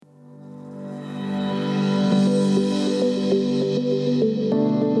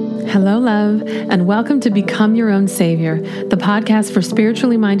Hello, love, and welcome to Become Your Own Savior, the podcast for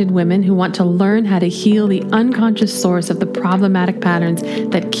spiritually minded women who want to learn how to heal the unconscious source of the problematic patterns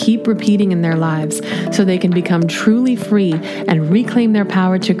that keep repeating in their lives so they can become truly free and reclaim their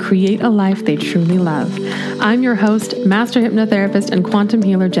power to create a life they truly love. I'm your host, master hypnotherapist and quantum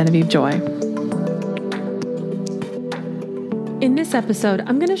healer, Genevieve Joy. In this episode,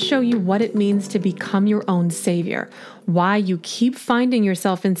 I'm going to show you what it means to become your own savior, why you keep finding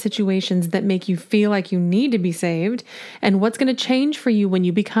yourself in situations that make you feel like you need to be saved, and what's going to change for you when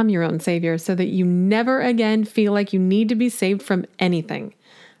you become your own savior so that you never again feel like you need to be saved from anything.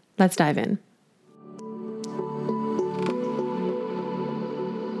 Let's dive in.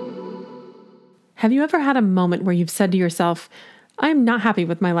 Have you ever had a moment where you've said to yourself, I'm not happy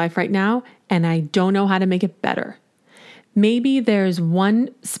with my life right now, and I don't know how to make it better? Maybe there's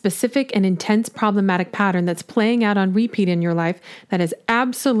one specific and intense problematic pattern that's playing out on repeat in your life that has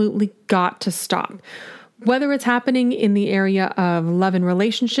absolutely got to stop. Whether it's happening in the area of love and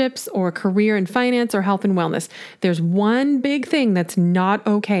relationships or career and finance or health and wellness, there's one big thing that's not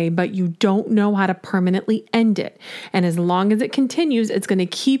okay, but you don't know how to permanently end it. And as long as it continues, it's going to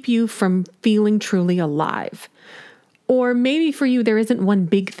keep you from feeling truly alive. Or maybe for you, there isn't one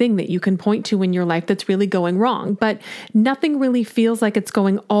big thing that you can point to in your life that's really going wrong, but nothing really feels like it's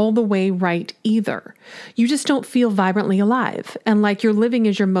going all the way right either. You just don't feel vibrantly alive and like you're living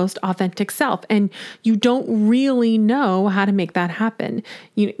as your most authentic self, and you don't really know how to make that happen.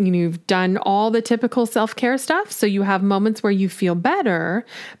 You've done all the typical self-care stuff, so you have moments where you feel better,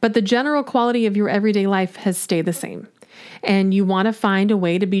 but the general quality of your everyday life has stayed the same. And you want to find a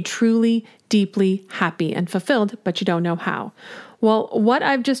way to be truly, deeply happy and fulfilled, but you don't know how. Well, what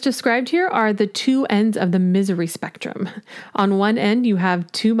I've just described here are the two ends of the misery spectrum. On one end, you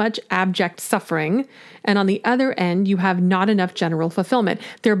have too much abject suffering, and on the other end, you have not enough general fulfillment.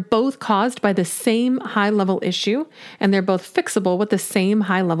 They're both caused by the same high-level issue, and they're both fixable with the same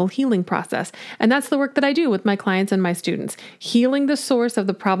high-level healing process. And that's the work that I do with my clients and my students, healing the source of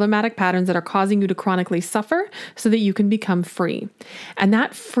the problematic patterns that are causing you to chronically suffer so that you can become free. And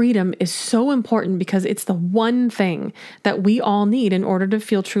that freedom is so important because it's the one thing that we all need in order to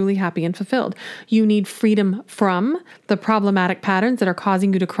feel truly happy and fulfilled. You need freedom from the problematic patterns that are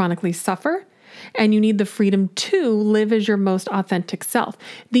causing you to chronically suffer, and you need the freedom to live as your most authentic self.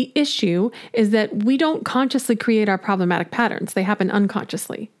 The issue is that we don't consciously create our problematic patterns. They happen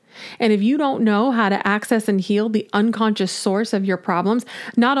unconsciously. And if you don't know how to access and heal the unconscious source of your problems,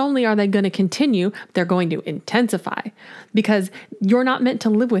 not only are they going to continue, they're going to intensify because you're not meant to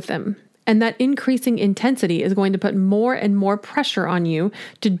live with them. And that increasing intensity is going to put more and more pressure on you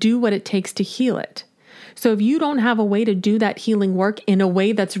to do what it takes to heal it. So if you don't have a way to do that healing work in a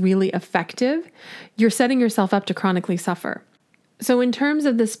way that's really effective, you're setting yourself up to chronically suffer. So in terms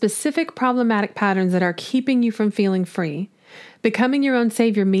of the specific problematic patterns that are keeping you from feeling free, becoming your own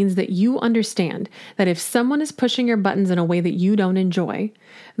savior means that you understand that if someone is pushing your buttons in a way that you don't enjoy,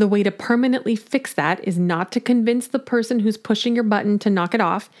 the way to permanently fix that is not to convince the person who's pushing your button to knock it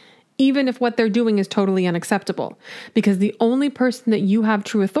off, even if what they're doing is totally unacceptable, because the only person that you have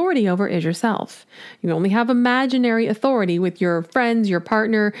true authority over is yourself. You only have imaginary authority with your friends, your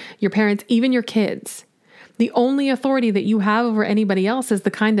partner, your parents, even your kids. The only authority that you have over anybody else is the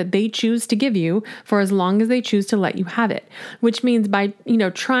kind that they choose to give you for as long as they choose to let you have it, which means by,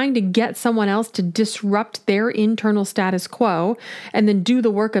 trying to get someone else to disrupt their internal status quo and then do the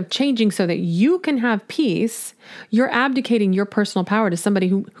work of changing so that you can have peace, you're abdicating your personal power to somebody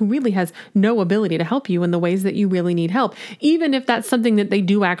who really has no ability to help you in the ways that you really need help, even if that's something that they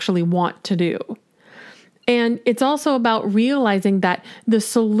do actually want to do. And it's also about realizing that the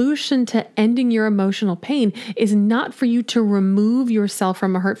solution to ending your emotional pain is not for you to remove yourself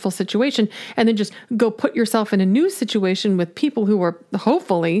from a hurtful situation and then just go put yourself in a new situation with people who are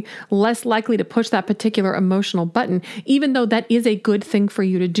hopefully less likely to push that particular emotional button, even though that is a good thing for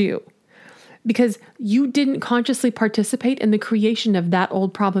you to do. Because you didn't consciously participate in the creation of that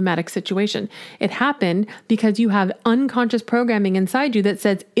old problematic situation. It happened because you have unconscious programming inside you that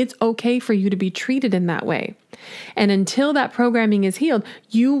says it's okay for you to be treated in that way. And until that programming is healed,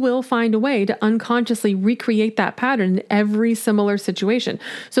 you will find a way to unconsciously recreate that pattern in every similar situation.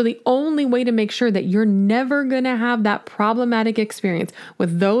 So the only way to make sure that you're never going to have that problematic experience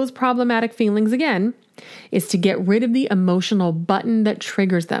with those problematic feelings again is to get rid of the emotional button that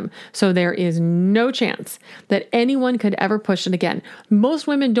triggers them. So there is no chance that anyone could ever push it again. Most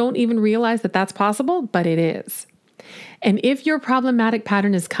women don't even realize that that's possible, but it is. And if your problematic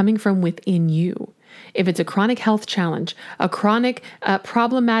pattern is coming from within you, If it's a chronic health challenge, a chronic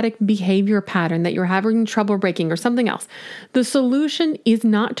problematic behavior pattern that you're having trouble breaking or something else, the solution is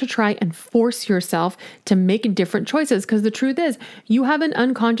not to try and force yourself to make different choices, because the truth is you have an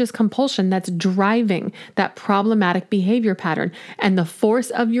unconscious compulsion that's driving that problematic behavior pattern, and the force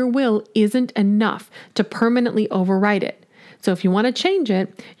of your will isn't enough to permanently override it. So if you want to change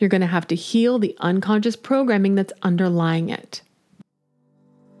it, you're going to have to heal the unconscious programming that's underlying it.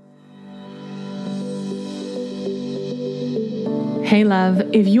 Hey love,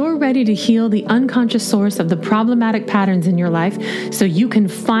 if you're ready to heal the unconscious source of the problematic patterns in your life so you can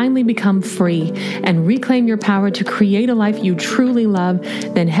finally become free and reclaim your power to create a life you truly love,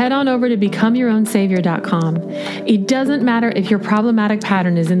 then head on over to becomeyourownsavior.com. It doesn't matter if your problematic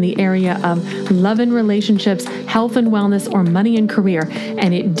pattern is in the area of love and relationships, health and wellness, or money and career,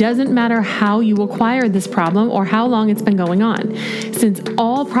 and it doesn't matter how you acquired this problem or how long it's been going on. Since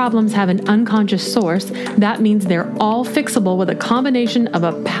all problems have an unconscious source, that means they're all fixable with a combination of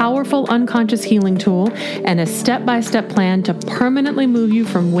a powerful unconscious healing tool and a step-by-step plan to permanently move you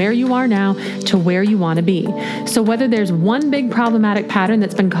from where you are now to where you want to be. So whether there's one big problematic pattern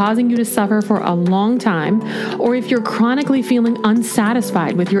that's been causing you to suffer for a long time, or if you're chronically feeling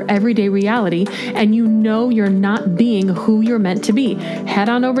unsatisfied with your everyday reality and you know you're not being who you're meant to be, head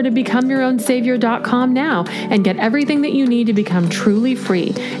on over to becomeyourownsavior.com now and get everything that you need to become truly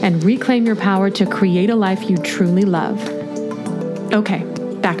free and reclaim your power to create a life you truly love. Okay,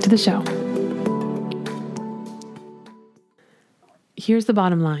 back to the show. Here's the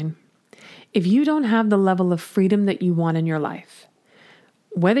bottom line. If you don't have the level of freedom that you want in your life,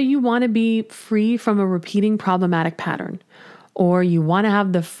 whether you want to be free from a repeating problematic pattern, or you want to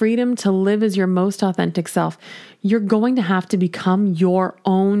have the freedom to live as your most authentic self, you're going to have to become your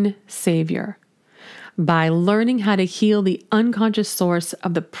own savior by learning how to heal the unconscious source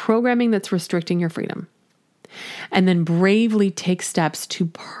of the programming that's restricting your freedom. And then bravely take steps to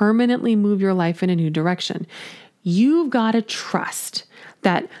permanently move your life in a new direction. You've got to trust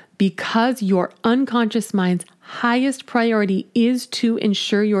that because your unconscious mind's highest priority is to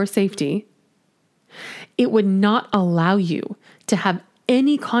ensure your safety, it would not allow you to have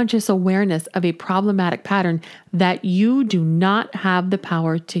any conscious awareness of a problematic pattern that you do not have the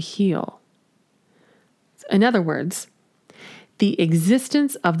power to heal. In other words, the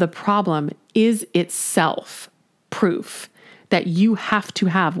existence of the problem is itself proof that you have to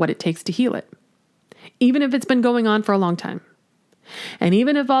have what it takes to heal it, even if it's been going on for a long time. And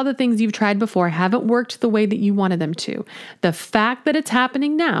even if all the things you've tried before haven't worked the way that you wanted them to, the fact that it's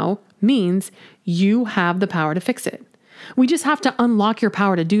happening now means you have the power to fix it. We just have to unlock your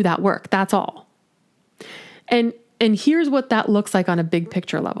power to do that work. That's all. And here's what that looks like on a big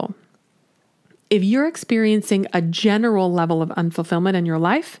picture level. If you're experiencing a general level of unfulfillment in your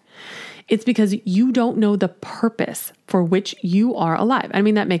life, it's because you don't know the purpose for which you are alive. I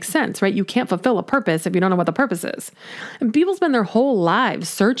mean, that makes sense, right? You can't fulfill a purpose if you don't know what the purpose is. And people spend their whole lives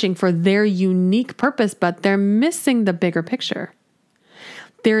searching for their unique purpose, but they're missing the bigger picture.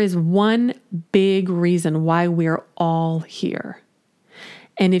 There is one big reason why we're all here.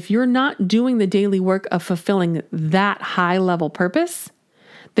 And if you're not doing the daily work of fulfilling that high level purpose,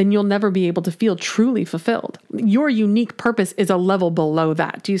 then you'll never be able to feel truly fulfilled. Your unique purpose is a level below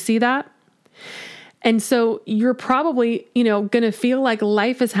that. Do you see that? And so you're probably, going to feel like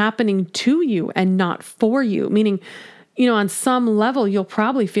life is happening to you and not for you, meaning, on some level, you'll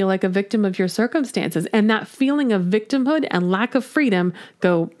probably feel like a victim of your circumstances. And that feeling of victimhood and lack of freedom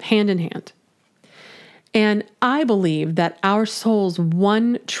go hand in hand. And I believe that our soul's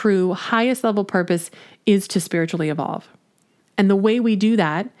one true highest level purpose is to spiritually evolve. And the way we do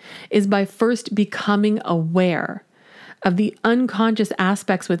that is by first becoming aware of the unconscious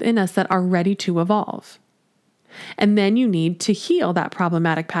aspects within us that are ready to evolve. And then you need to heal that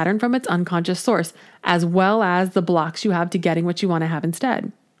problematic pattern from its unconscious source, as well as the blocks you have to getting what you want to have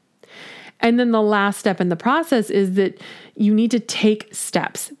instead. And then the last step in the process is that you need to take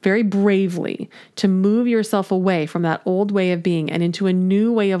steps very bravely to move yourself away from that old way of being and into a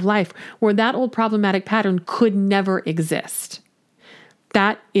new way of life where that old problematic pattern could never exist.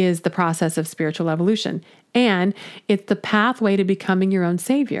 That is the process of spiritual evolution. And it's the pathway to becoming your own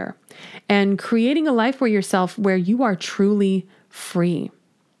savior and creating a life where you are truly free.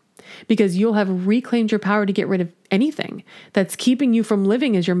 Because you'll have reclaimed your power to get rid of anything that's keeping you from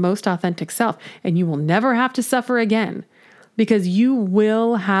living as your most authentic self. And you will never have to suffer again because you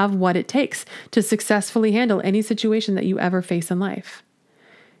will have what it takes to successfully handle any situation that you ever face in life.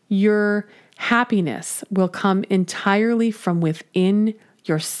 Your happiness will come entirely from within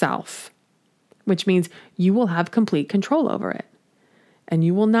yourself, which means you will have complete control over it. And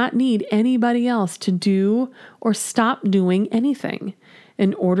you will not need anybody else to do or stop doing anything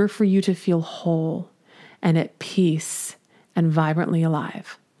in order for you to feel whole and at peace and vibrantly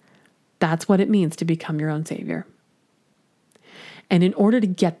alive. That's what it means to become your own savior. And in order to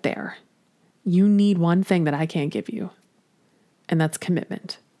get there, you need one thing that I can't give you, and that's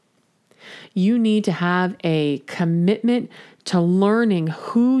commitment. You need to have a commitment to learning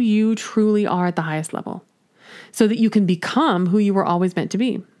who you truly are at the highest level so that you can become who you were always meant to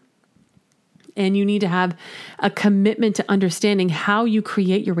be. And you need to have a commitment to understanding how you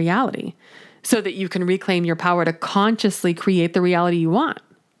create your reality so that you can reclaim your power to consciously create the reality you want.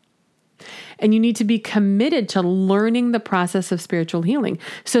 And you need to be committed to learning the process of spiritual healing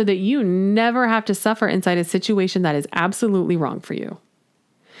so that you never have to suffer inside a situation that is absolutely wrong for you.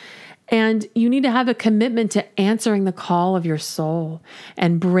 And you need to have a commitment to answering the call of your soul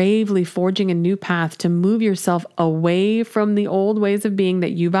and bravely forging a new path to move yourself away from the old ways of being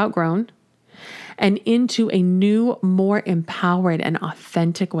that you've outgrown and into a new, more empowered and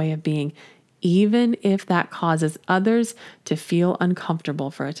authentic way of being, even if that causes others to feel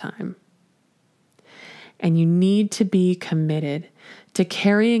uncomfortable for a time. And you need to be committed to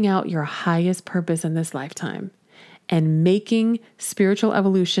carrying out your highest purpose in this lifetime and making spiritual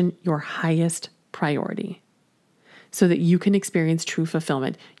evolution your highest priority so that you can experience true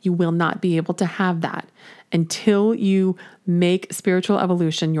fulfillment. You will not be able to have that until you make spiritual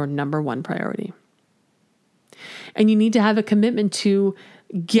evolution your number one priority. And you need to have a commitment to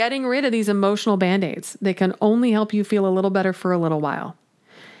getting rid of these emotional band-aids. They can only help you feel a little better for a little while.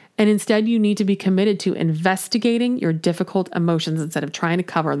 And instead, you need to be committed to investigating your difficult emotions instead of trying to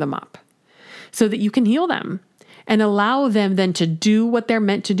cover them up so that you can heal them and allow them then to do what they're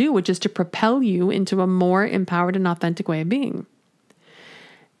meant to do, which is to propel you into a more empowered and authentic way of being.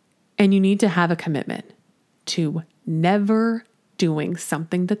 And you need to have a commitment to never doing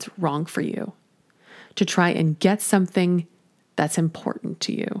something that's wrong for you, to try and get something that's important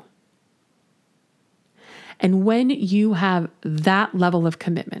to you. And when you have that level of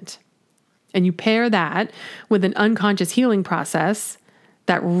commitment and you pair that with an unconscious healing process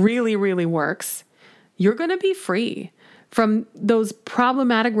that really, really works, you're going to be free from those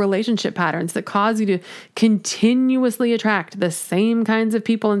problematic relationship patterns that cause you to continuously attract the same kinds of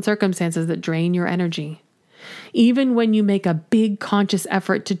people and circumstances that drain your energy. Even when you make a big conscious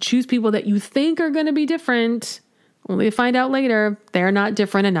effort to choose people that you think are going to be different, only to find out later they're not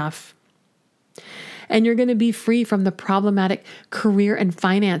different enough. And you're going to be free from the problematic career and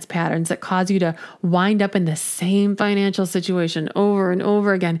finance patterns that cause you to wind up in the same financial situation over and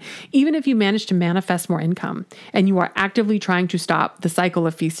over again, even if you manage to manifest more income and you are actively trying to stop the cycle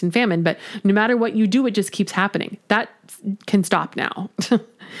of feast and famine. But no matter what you do, it just keeps happening. That can stop now.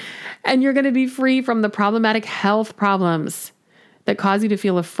 And you're going to be free from the problematic health problems that cause you to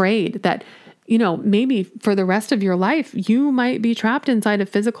feel afraid that, maybe for the rest of your life, you might be trapped inside a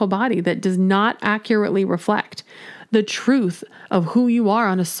physical body that does not accurately reflect the truth of who you are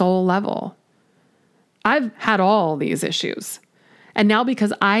on a soul level. I've had all these issues. And now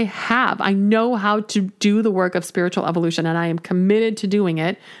because I know how to do the work of spiritual evolution and I am committed to doing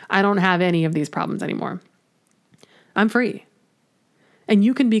it, I don't have any of these problems anymore. I'm free. And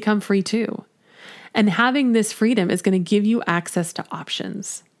you can become free too. And having this freedom is going to give you access to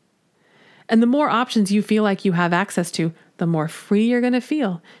options. And the more options you feel like you have access to, the more free you're going to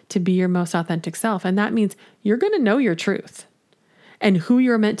feel to be your most authentic self. And that means you're going to know your truth and who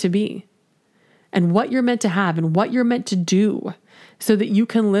you're meant to be and what you're meant to have and what you're meant to do so that you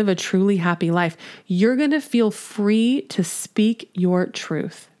can live a truly happy life. You're going to feel free to speak your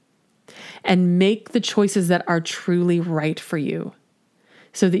truth and make the choices that are truly right for you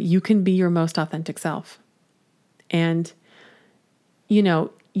so that you can be your most authentic self. And,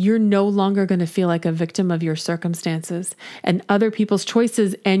 you're no longer going to feel like a victim of your circumstances and other people's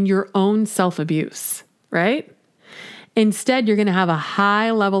choices and your own self-abuse, right? Instead, you're going to have a high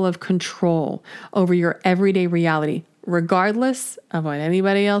level of control over your everyday reality, regardless of what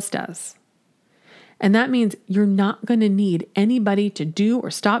anybody else does. And that means you're not going to need anybody to do or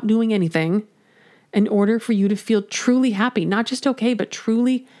stop doing anything in order for you to feel truly happy, not just okay, but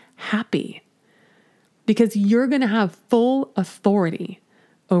truly happy. Because you're going to have full authority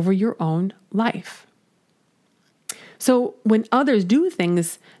over your own life. So when others do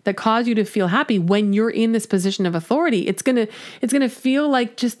things that cause you to feel happy, when you're in this position of authority, it's going to feel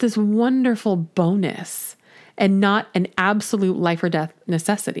like just this wonderful bonus and not an absolute life or death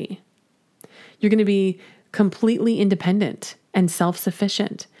necessity. You're going to be completely independent and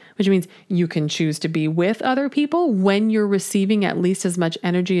self-sufficient, which means you can choose to be with other people when you're receiving at least as much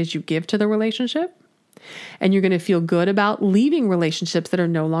energy as you give to the relationship. And you're going to feel good about leaving relationships that are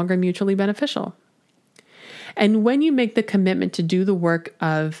no longer mutually beneficial. And when you make the commitment to do the work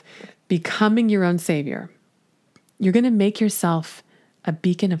of becoming your own savior, you're going to make yourself a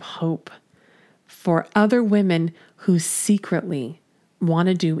beacon of hope for other women who secretly want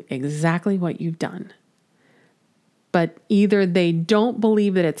to do exactly what you've done. But either they don't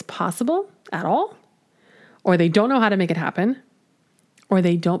believe that it's possible at all, or they don't know how to make it happen, or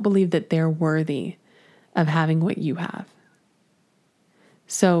they don't believe that they're worthy of having what you have.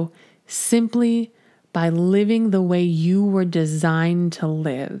 So simply by living the way you were designed to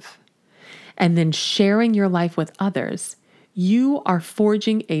live, and then sharing your life with others, you are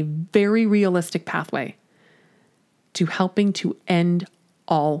forging a very realistic pathway to helping to end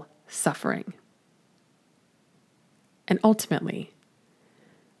all suffering. And ultimately,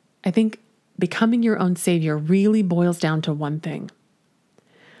 I think becoming your own savior really boils down to one thing: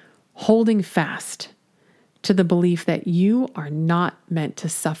 holding fast to the belief that you are not meant to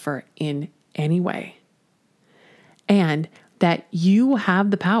suffer in any way, and that you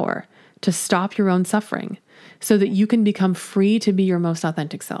have the power to stop your own suffering so that you can become free to be your most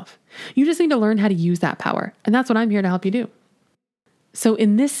authentic self. You just need to learn how to use that power, and that's what I'm here to help you do. So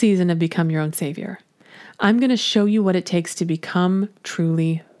in this season of Become Your Own Savior, I'm going to show you what it takes to become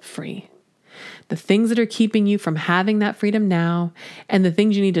truly free. The things that are keeping you from having that freedom now, and the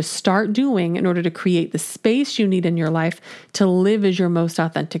things you need to start doing in order to create the space you need in your life to live as your most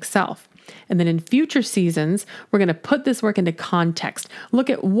authentic self. And then in future seasons, we're going to put this work into context. Look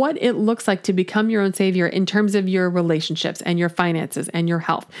at what it looks like to become your own savior in terms of your relationships and your finances and your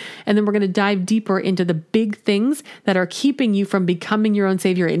health. And then we're going to dive deeper into the big things that are keeping you from becoming your own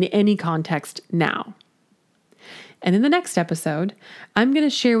savior in any context now. And in the next episode, I'm going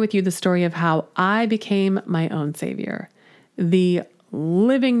to share with you the story of how I became my own savior, the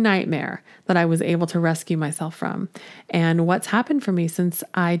living nightmare that I was able to rescue myself from, and what's happened for me since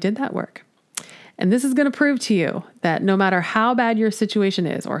I did that work. And this is going to prove to you that no matter how bad your situation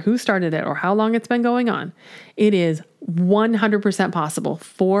is, or who started it, or how long it's been going on, it is 100% possible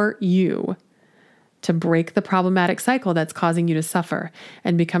for you to break the problematic cycle that's causing you to suffer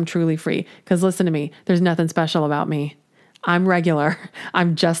and become truly free. Because listen to me, there's nothing special about me. I'm regular.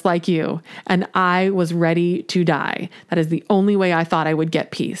 I'm just like you. And I was ready to die. That is the only way I thought I would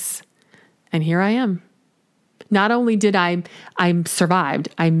get peace. And here I am. Not only did I survived,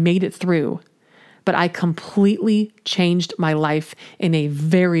 I made it through, but I completely changed my life in a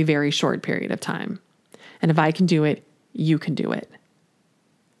very, very short period of time. And if I can do it, you can do it.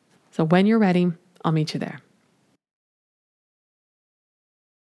 So when you're ready, I'll meet you there.